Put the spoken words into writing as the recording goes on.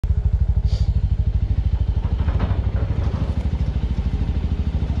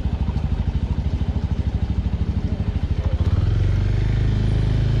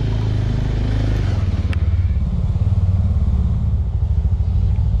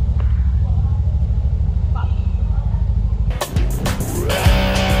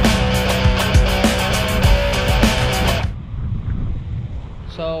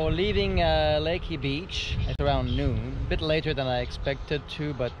Lakey Beach. It's around noon, a bit later than I expected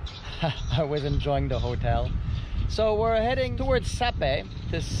to, but I was enjoying the hotel. So we're heading towards Sape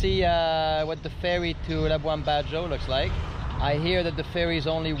to see what the ferry to Labuan Bajo looks like. I hear that the ferry is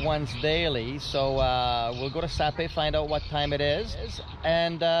only once daily, so we'll go to Sape, find out what time it is,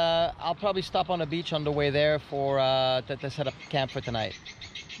 and I'll probably stop on the beach on the way there for to set up camp for tonight.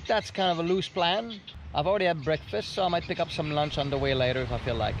 That's kind of a loose plan. I've already had breakfast, so I might pick up some lunch on the way later if I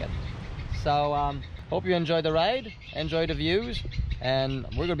feel like it. So hope you enjoy the ride, enjoy the views, and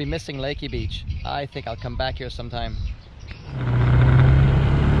we're gonna be missing Lakey Beach. I think I'll come back here sometime.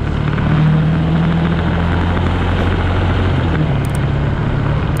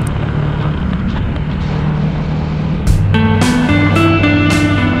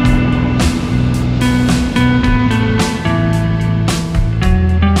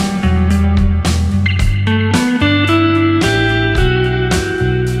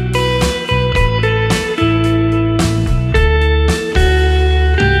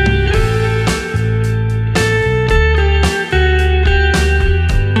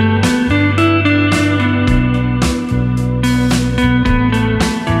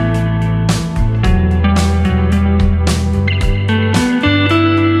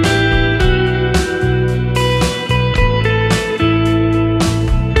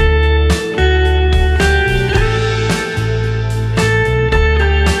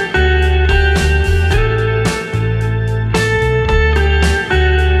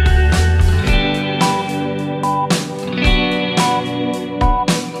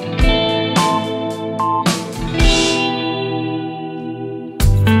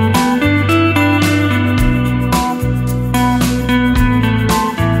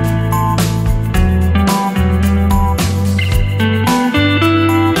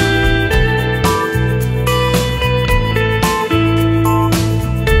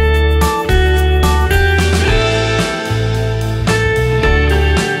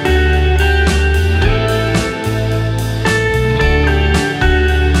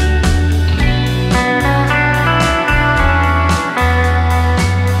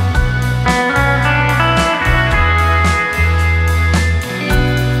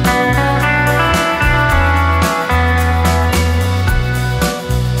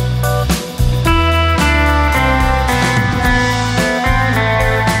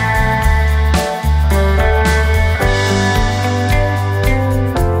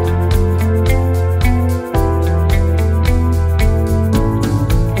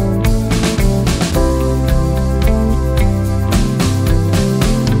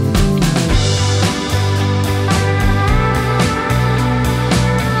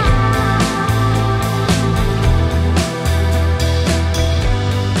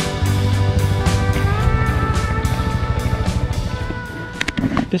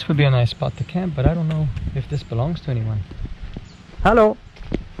 This would be a nice spot to camp, but I don't know if this belongs to anyone. Hello!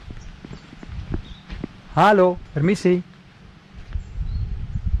 Hello! Permisi!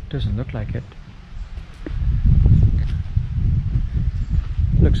 Doesn't look like it.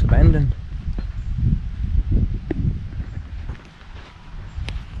 Looks abandoned.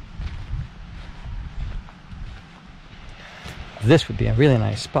 This would be a really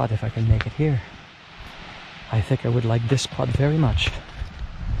nice spot if I could make it here. I think I would like this spot very much.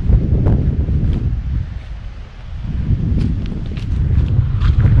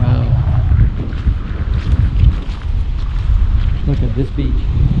 Look at this beach.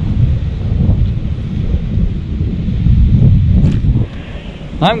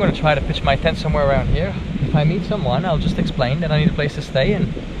 I'm going to try to pitch my tent somewhere around here. If I meet someone, I'll just explain that I need a place to stay,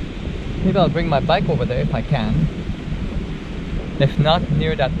 and maybe I'll bring my bike over there if I can. If not,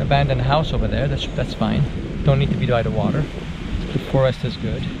 near that abandoned house over there, that's fine. Don't need to be by the water. The forest is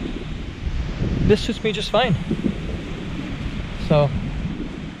good. This suits me just fine. So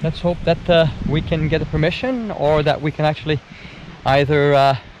let's hope that we can get a permission, or that we can actually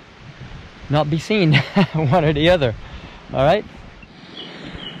either not be seen, one or the other. All right,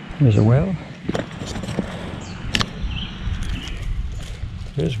 there's a well,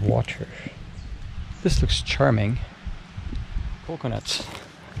 there's water. This looks charming. Coconuts.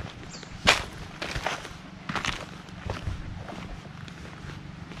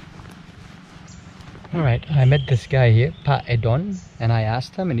 All right, I met this guy here, Pa Edon, and I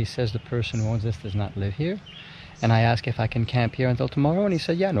asked him, and he says the person who owns this does not live here. And I asked if I can camp here until tomorrow, and he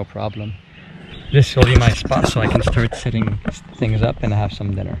said, yeah, no problem. This will be my spot, so I can start setting things up and have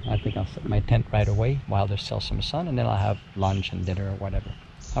some dinner. I think I'll set my tent right away while there's still some sun, and then I'll have lunch and dinner or whatever.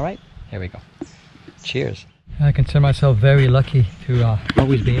 All right, here we go. Cheers. I consider myself very lucky to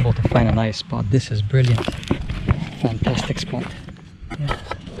always be able to find a nice spot. This is brilliant. Fantastic spot. Yeah.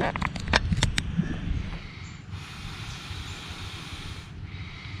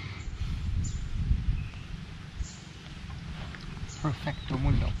 Perfecto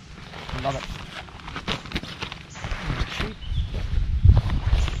mundo. Love it. Cheap.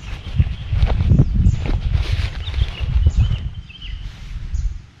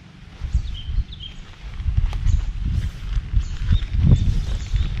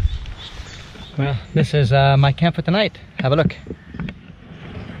 Well, this is my camp for tonight. Have a look.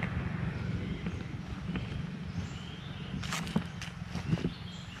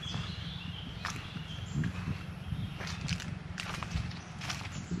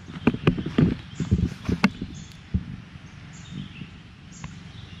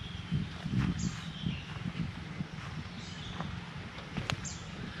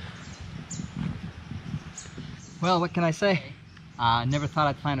 Well, what can I say? I never thought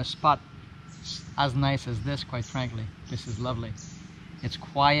I'd find a spot as nice as this, quite frankly. This is lovely. It's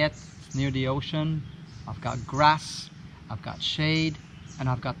quiet, it's near the ocean. I've got grass, I've got shade, and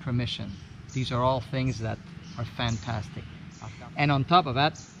I've got permission. These are all things that are fantastic. And on top of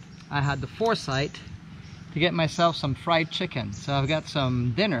that, I had the foresight to get myself some fried chicken. So I've got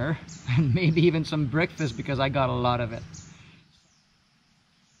some dinner and maybe even some breakfast because I got a lot of it.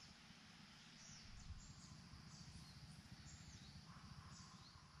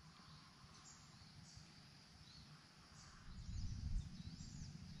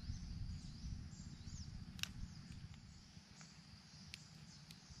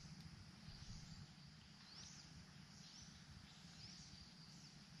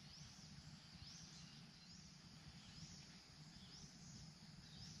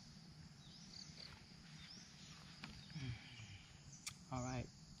 All right.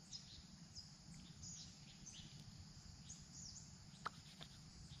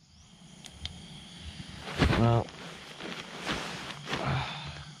 Well,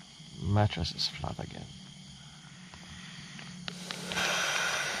 mattress is flat again.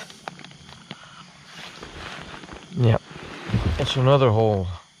 Yep, it's another hole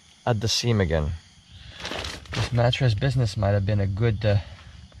at the seam again. This mattress business might have been a good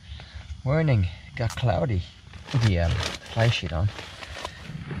warning. It got cloudy. Put the fly sheet on.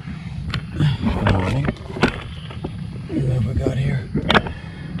 Good morning. What have we got here?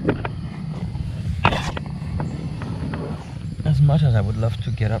 As much as I would love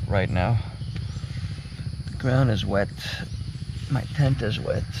to get up right now, the ground is wet, my tent is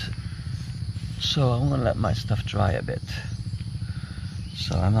wet, so I want to let my stuff dry a bit.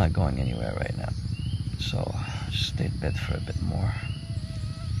 So I'm not going anywhere right now. So I'll just stay in bed for a bit more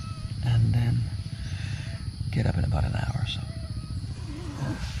and then get up in about an hour or so.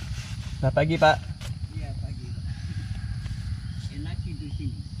 Selamat pagi, Pak. Iya, pagi. Enak tidur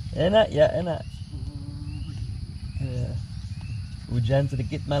sini. Enak ya, enak. Hujan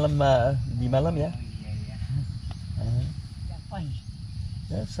sedikit malam di malam ya. Iya, iya. Siapa ini?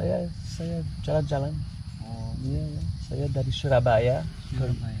 Ya, saya jalan-jalan. Oh, Iya, ya. Saya dari Surabaya.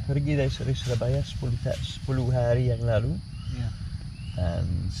 Surabaya. Pergi dari Surabaya 10 hari yang lalu. Iya. Dan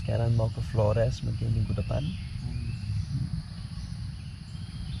sekarang mau ke Flores mungkin minggu depan.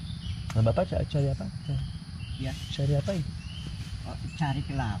 Nah, Bapak cari apa? Ya. Cari apa ini? Oh, cari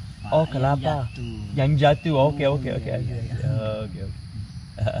kelapa. Oh, kelapa. Yang jatuh. Oke. Oke.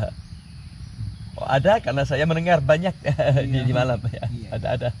 Oh, ada karena saya mendengar banyak di malam ya. Iya.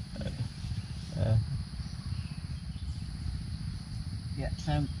 Ada. Ya,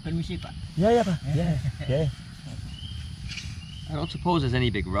 saya permisi, Pak. Yeah, Pak. Yeah. I don't suppose there's any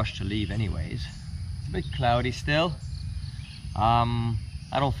big rush to leave anyways. It's a bit cloudy still.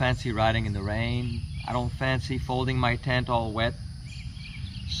 I don't fancy riding in the rain. I don't fancy folding my tent all wet.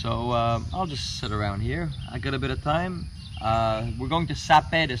 So I'll just sit around here. I got a bit of time. We're going to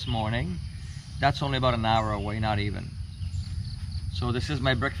Sape this morning. That's only about an hour away, not even. So this is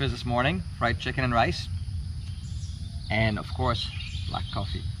my breakfast this morning. Fried chicken and rice. And of course, black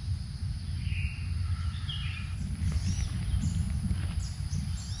coffee.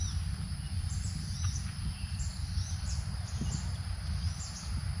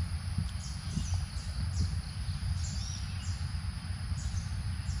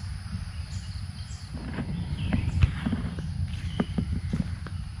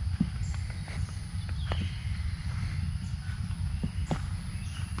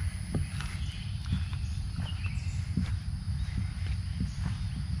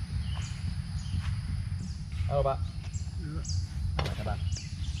 Halo Pak. Apa kabar?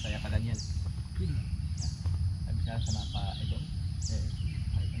 Saya Pak Daniel. Saya bicara sama Pak Edo.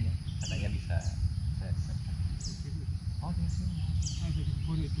 Katanya bisa. Oh, di sini.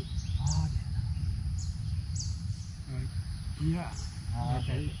 Oh, Iya.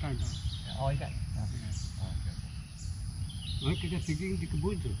 ikan. Oh, ikan. Nah, kita pergi di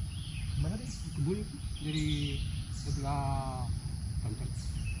kebun tuh. Mana nih? Di kebun itu dari sebelah pantai.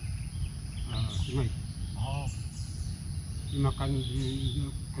 Sungai. Oh. Makan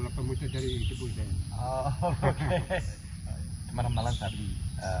kalau kamu dari ibu saya. Oh, oke. Malam-malam tadi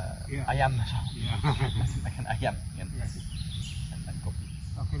Iya. ayam. Iya. Makan ayam kan. Iya. Dan kopi.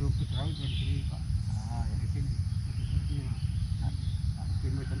 Pakai rumput laut dari sini Pak. Ah, Dari sini. Iya.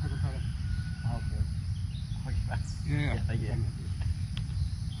 Timur sampai ke barat. oke. Iya. Thank you.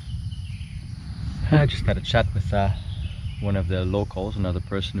 I just had a chat with one of the locals, another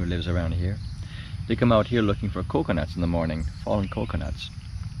person who lives around here. They come out here looking for coconuts in the morning, fallen coconuts.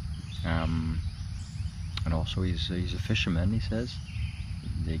 And also he's a fisherman, he says.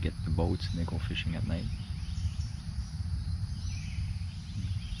 They get the boats and they go fishing at night.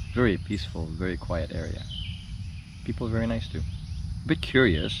 Very peaceful, very quiet area. People are very nice too. A bit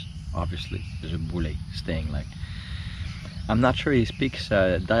curious, obviously. There's a bule staying like. I'm not sure he speaks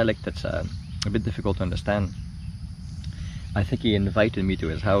a dialect that's a bit difficult to understand. I think he invited me to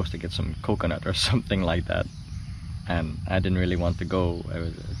his house to get some coconut or something like that. And I didn't really want to go,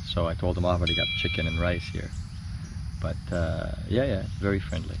 so I told him I've already got chicken and rice here. But yeah, very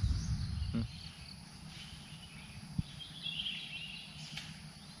friendly.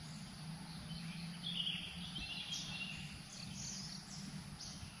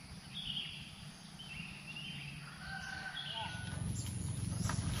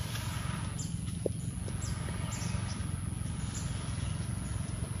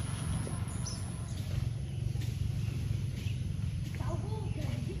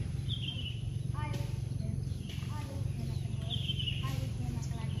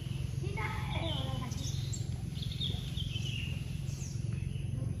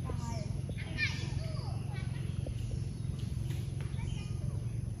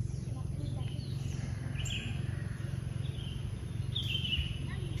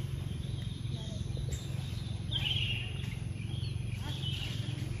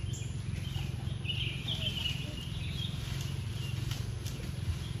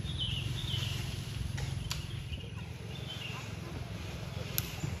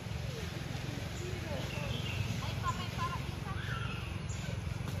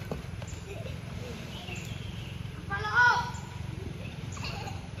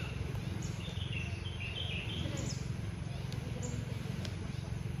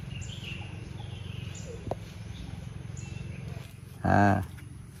 Ah.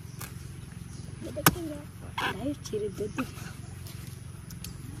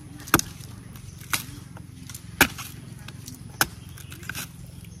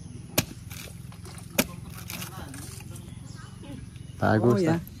 Bagus, Oh,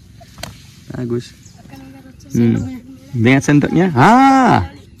 ya. Bagus. Dengan sendoknya? Ah.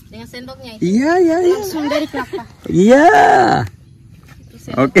 Dengan sendoknya itu. Iya, iya, iya. Langsung dari kelapa. Iya.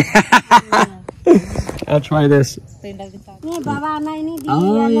 Oke. I'll try this. Ini bawa anak ini di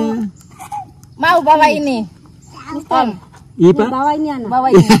Oh ya. Mau bawa ini. Om. Iya, Pak. Bawa ini anak. Bawa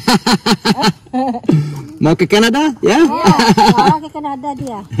ini. Mau ke Kanada, ya? Bawa ke Kanada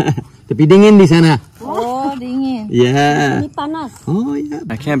dia. Tapi dingin di sana. Oh, dingin. Yeah. Ini panas. Oh yeah.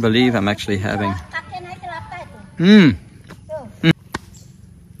 I can't believe I'm actually having. Kakek naik kelapa itu.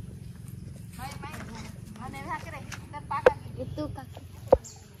 Itu kaki.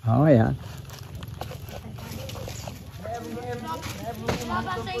 Oh yeah.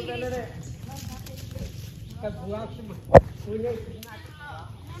 Bahasa Inggris.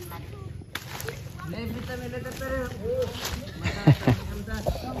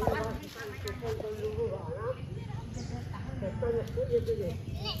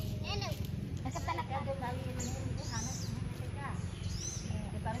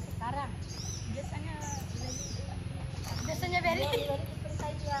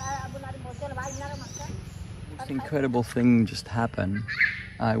 Incredible thing just happened.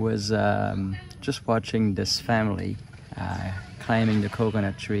 I was just watching this family climbing the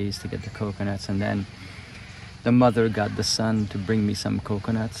coconut trees to get the coconuts, and then the mother got the son to bring me some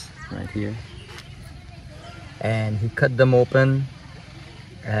coconuts right here, and he cut them open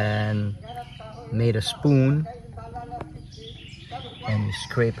and made a spoon, and you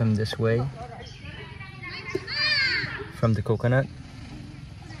scrape them this way from the coconut,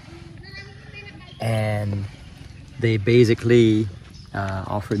 and they basically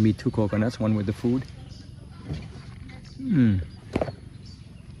offered me 2 coconuts, one with the food.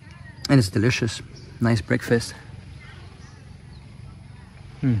 And it's delicious. Nice breakfast.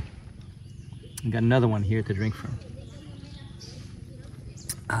 I got another one here to drink from.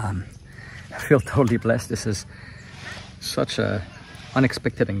 I feel totally blessed. This is such a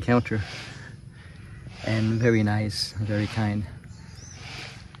unexpected encounter, and very nice, very kind.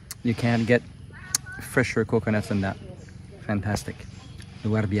 You can't get fresher coconuts than that. Fantastic.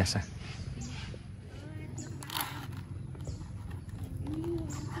 Luar biasa.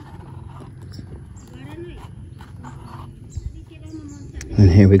 And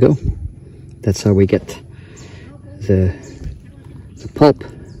here we go. That's how we get the pulp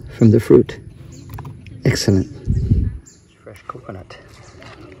from the fruit. Excellent. Fresh coconut.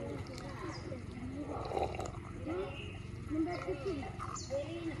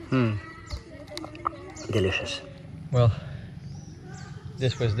 Delicious. Well,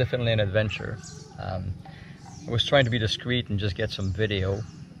 this was definitely an adventure. I was trying to be discreet and just get some video,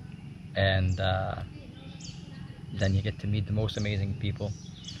 and then you get to meet the most amazing people.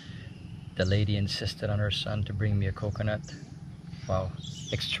 The lady insisted on her son to bring me a coconut. Wow,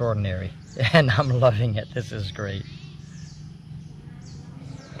 extraordinary. And I'm loving it. This is great.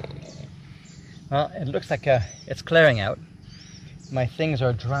 Well, it looks like it's clearing out. My things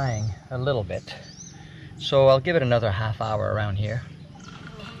are drying a little bit, so I'll give it another half hour around here.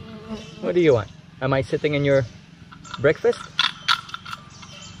 What do you want? Am I sitting in your breakfast?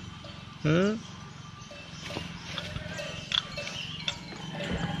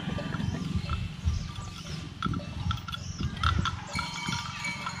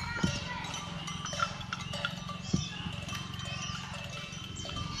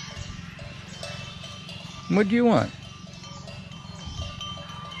 What do you want?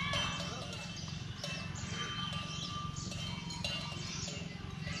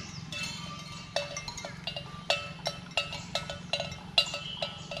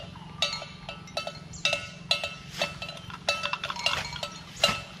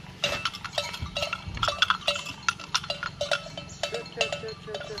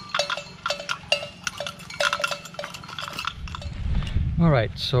 All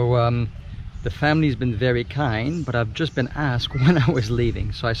right, so the family's been very kind, but I've just been asked when I was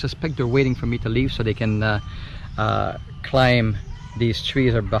leaving. So I suspect they're waiting for me to leave so they can climb these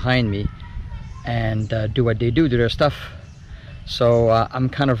trees are behind me and do what they do to their stuff. So I'm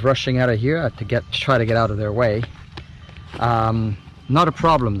kind of rushing out of here to try to get out of their way. Not a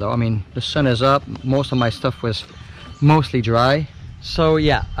problem though. I mean, the sun is up. Most of my stuff was mostly dry. So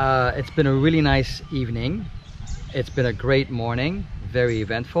yeah, it's been a really nice evening. It's been a great morning, very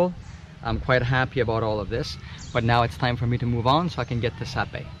eventful. I'm quite happy about all of this, but now it's time for me to move on so I can get to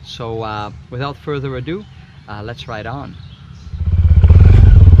Sape. So without further ado, let's ride on.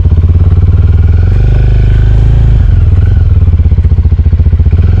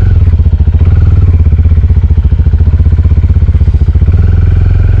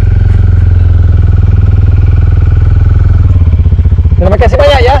 Terima kasih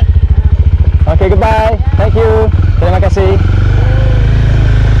banyak ya. Okay, goodbye. Thank you. Terima kasih.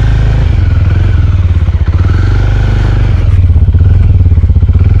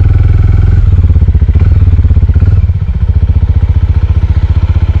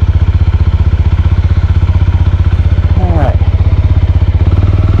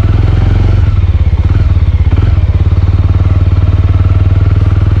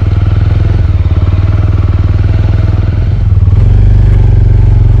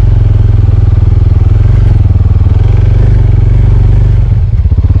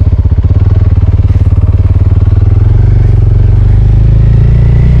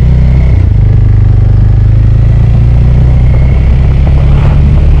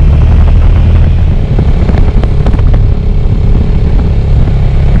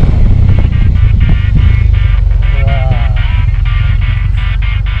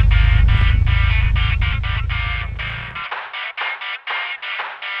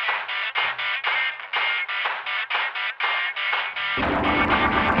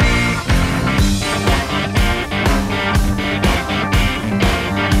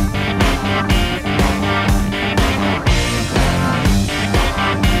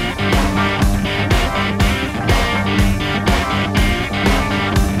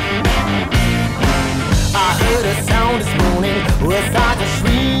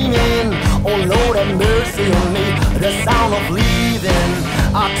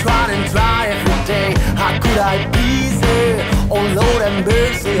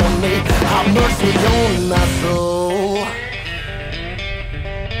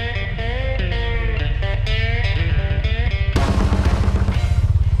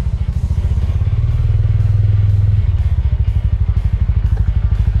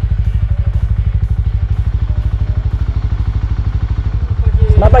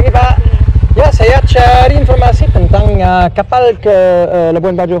 Selamat pagi Pak. Ya, saya cari informasi tentang kapal ke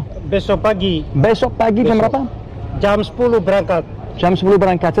Labuan Bajo. Besok pagi. Besok pagi jam berapa? Jam 10 berangkat. Jam 10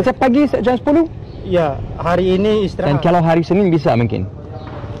 berangkat. Setiap pagi jam 10? Ya, hari ini istirahat. Dan kalau hari Senin bisa mungkin?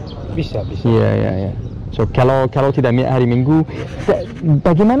 Bisa. Iya. So kalau tidak hari Minggu,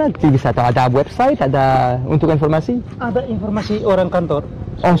 bagaimana bisa tahu? Ada website, ada untuk informasi? Ada informasi orang kantor.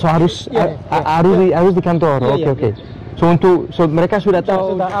 Oh, so harus di kantor. Oke. So mereka sudah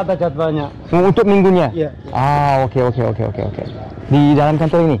tahu. Sudah ada jadwalnya. Untuk minggunya. Iya. Oke. Di dalam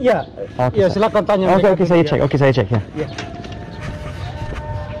kantor ini? Iya. Okay, Silakan tanya. Oke, saya cek. Oke, saya cek ya. Iya.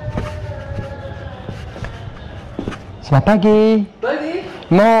 Selamat pagi.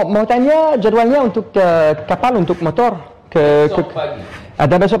 Mau tanya jadwalnya untuk kapal untuk motor Besok pagi.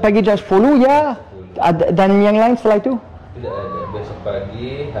 Ada besok pagi jam 10 ya. Dan yang lain setelah itu? Tidak ada. Besok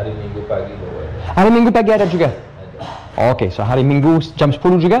pagi, hari Minggu pagi bawa. Hari Minggu pagi ada juga. Ada. Oke, so hari Minggu jam 10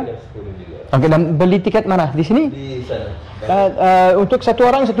 juga? Jam 10 juga. Oke, dan beli tiket mana? Di sini? Di sana. Untuk satu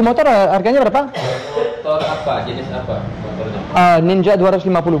orang satu motor harganya berapa? Motor apa? Jenis apa motornya? Ninja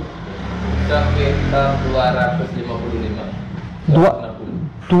 250. Sampai 255.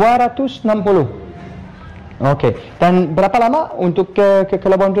 260. Oke. Dan berapa lama untuk ke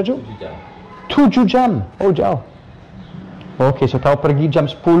Labuan Bajo? 7 jam. 7 jam. Oh, jauh. Oke, so kau pergi jam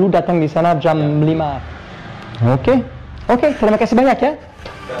 10, datang di sana jam 5. Oke, terima kasih banyak ya.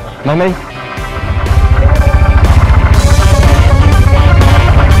 Mari.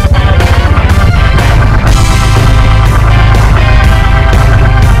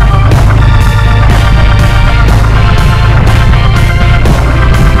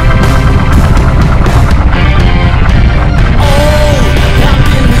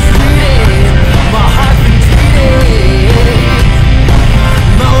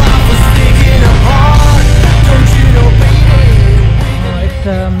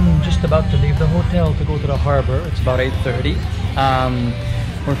 About to leave the hotel to go to the harbor. It's about 8:30.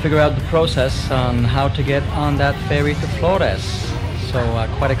 We'll figure out the process on how to get on that ferry to Flores. So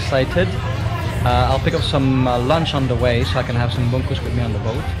quite excited. I'll pick up some lunch on the way so I can have some bungkus with me on the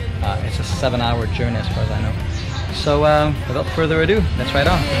boat. It's a 7-hour journey as far as I know. So without further ado, let's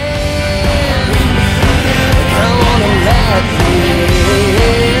ride on. Come on and let me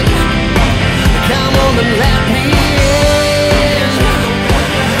in. Come on and let me in.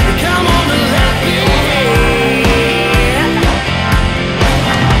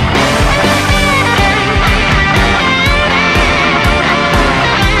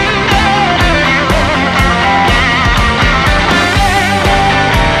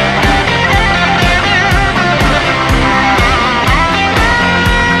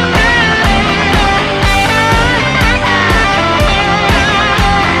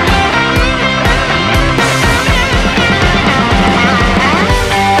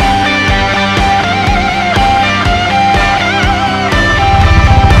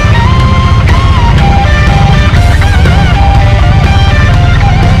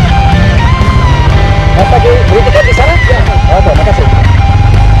 Beli tiket di sana? Ya. Oke, makasih.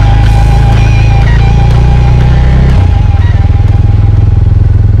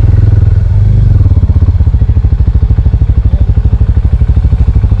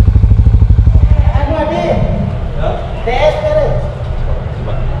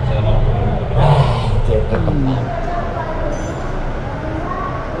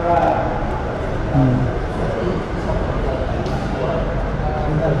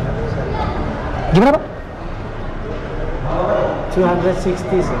 Gimana, Pak?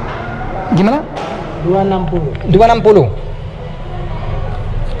 260 sih. Gimana? 260. 260.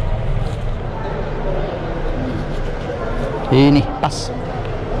 Ini pas.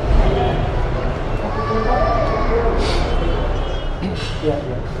 Iya.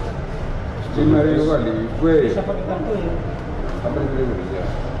 Bisa pakai kartu ya.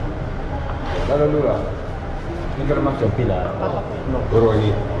 Kalau dulu lah, ini kalau masuk pilar. Baru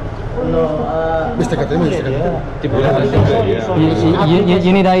ini. No, Mr. Katemi,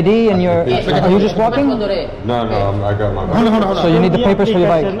 You need ID and are you just walking? No, I got my bike. So you need the papers for your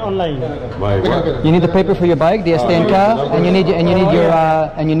bike. Online. My what? You need the paper for your bike, the STNK, and you need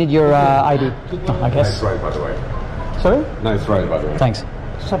your ID. I guess. Nice ride, by the way. Sorry? Nice ride, by the way. Thanks.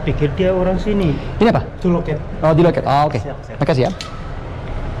 Saya pikir dia orang sini. Ini apa? Itu loket. Oh, di loket. Oh, oke. Siap. Makasih ya.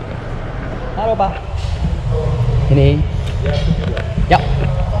 Halo, Pak. Ini. Ya.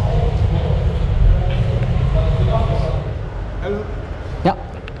 Ya,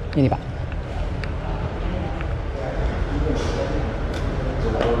 ini Pak.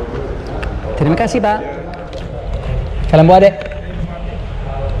 Terima kasih Pak. Salam buat adek.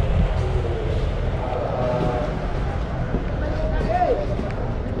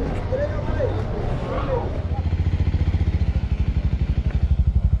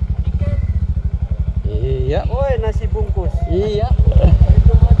 Iya. Woi, nasi bungkus. Iya.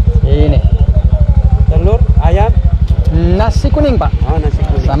 Ini. Telur, ayam. Nasi kuning Pak. Oh, nasi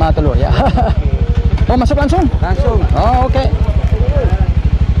kuning. Sama telur ya. Oh, masuk langsung? Langsung. Oh, oke.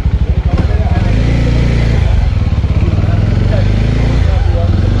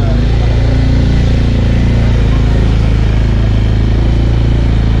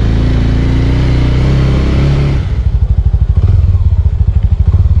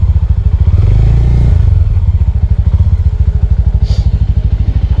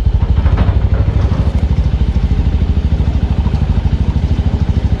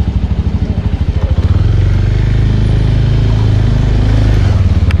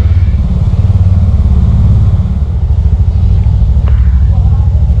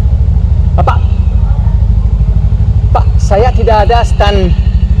 Saya tidak ada stand,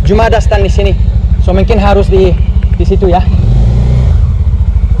 cuma ada stand di sini. So mungkin harus di situ ya.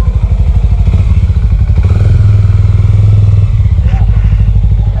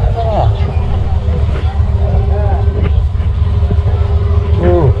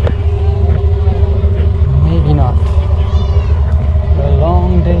 Maybe not. A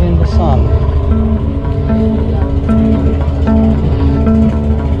long day in the sun.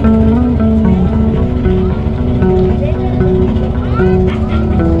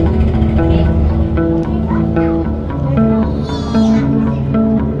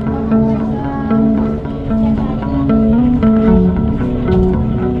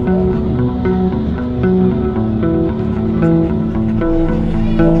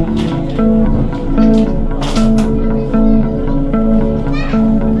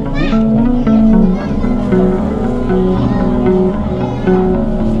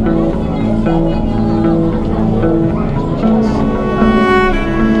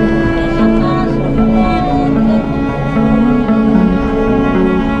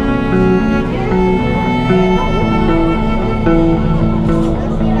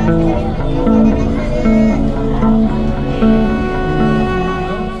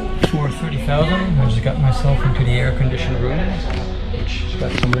 I just got myself into the air-conditioned room, which has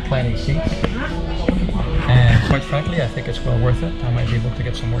got some reclining seats, and quite frankly I think it's well worth it. I might be able to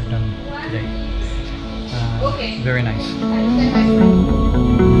get some work done today. Very nice.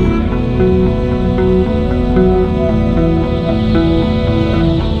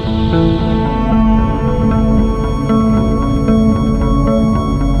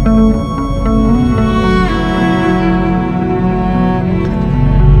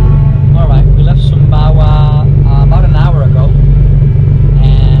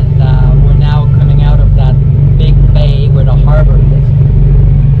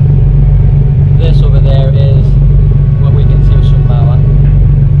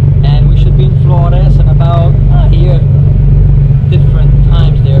 Flores in about here different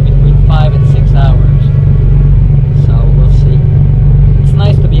times there between 5 and 6 hours, so we'll see. It's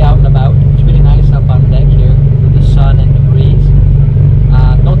nice to be out and about. It's really nice up on deck here with the sun and the breeze.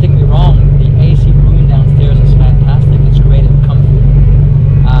 Don't take me wrong, the AC room downstairs is fantastic. It's great and comfy.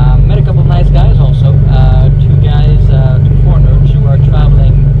 Met a couple of nice guys also, two foreigners who are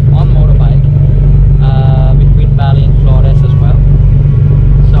traveling on motorbike between Bali and Flores as well.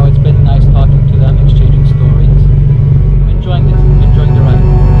 So it's been nice talking to them, exchanging stories. I'm enjoying this. I'm enjoying the ride.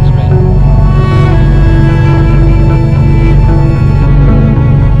 It's great.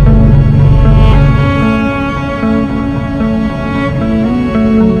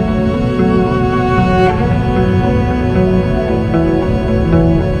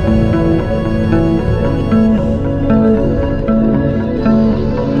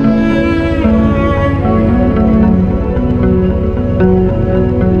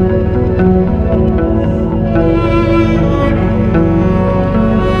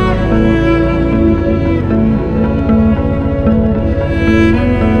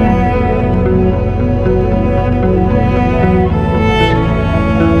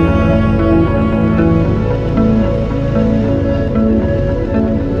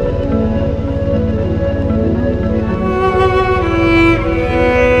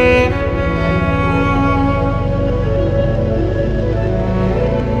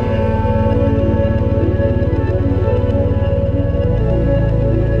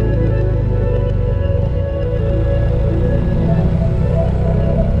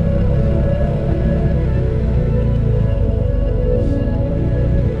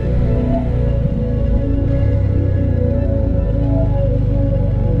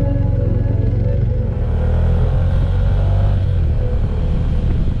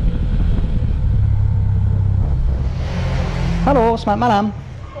 Halo, selamat malam.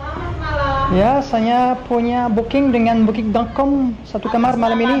 Selamat malam. Ya, saya punya booking dengan booking.com satu kamar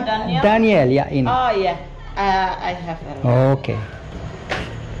malam ini. Daniel? Daniel, ya ini. Oh iya, I have that. Oke.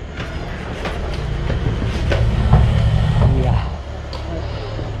 Ya.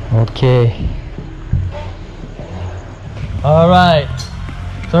 Oke. Alright.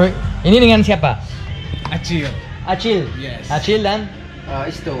 So, ini dengan siapa? Acil. Acil. Yes. Acil dan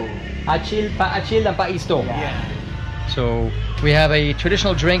Isto. Pak Acil dan Pak Isto. Yeah. So we have a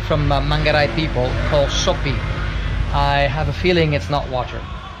traditional drink from Manggarai people called sopi. I have a feeling it's not water.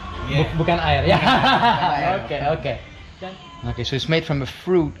 Yeah. Bukan air. Yeah. air. Okay. Okay. So it's made from a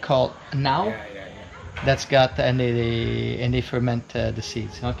fruit called nao. That's got and they ferment the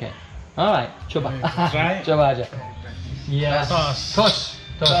seeds. Okay. All right. Coba. Try. Coba aja. Yes. Tos.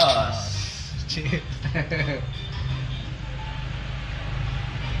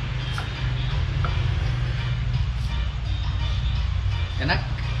 Enak?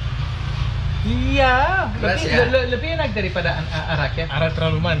 Iya, Keras lebih, ya? lebih enak daripada arak ya. Arak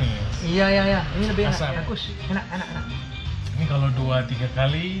terlalu manis. Iya. Ini lebih enak. Asam. Bagus. Enak. Ini kalau 2-3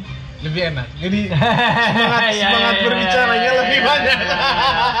 kali lebih enak. Jadi semangat berbicaranya lebih banyak.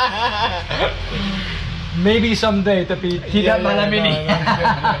 Maybe someday, tapi tidak malam ini.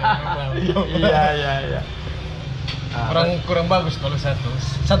 Iya. Kurang bagus kalau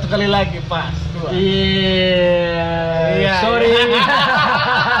satu kali lagi pas. 2. Iya. Sorry.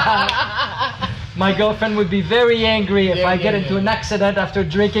 My girlfriend would be very angry if I get into an accident after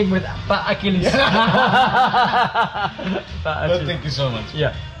drinking with Pak Achilles. But thank you so much.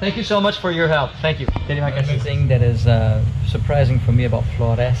 Yeah, thank you so much for your help. Thank you. Terima kasih. The thing that is surprising for me about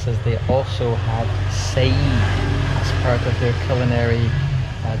Flores is they also have sei as part of their culinary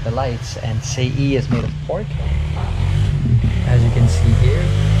delights, and sei is made of pork, as you can see here.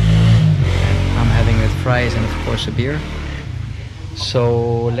 I'm having it with fries and of course a beer.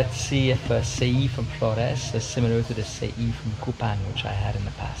 So let's see if sei from Flores is similar to the sei from Kupang, which I had in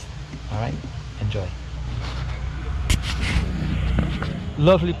the past. All right, enjoy.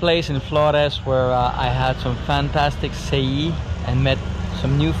 Lovely place in Flores where I had some fantastic sei and met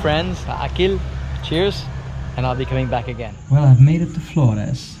some new friends. Akil, cheers, and I'll be coming back again. Well, I've made it to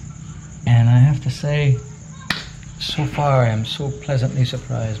Flores, and I have to say, so far I am so pleasantly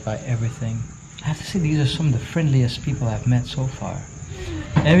surprised by everything. I have to say these are some of the friendliest people I've met so far.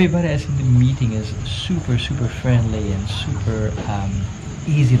 Everybody I seem to be meeting is super friendly and super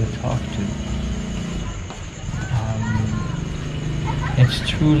easy to talk to. It's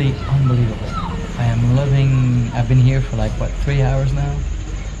truly unbelievable. I've been here for like, what, 3 hours now?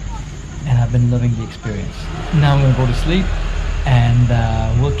 And I've been loving the experience. Now I'm gonna go to sleep, and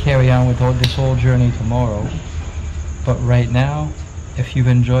we'll carry on with this whole journey tomorrow. But right now, if you've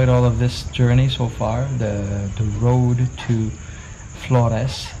enjoyed all of this journey so far, the road to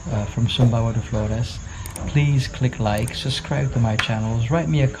Flores, from Sumbawa to Flores, please click like, subscribe to my channels, write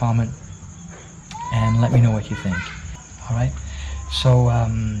me a comment, and let me know what you think. Alright? So,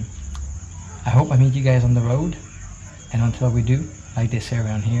 I hope I meet you guys on the road, and until we do, like they say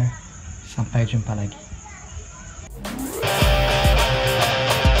around here, sampai jumpa lagi.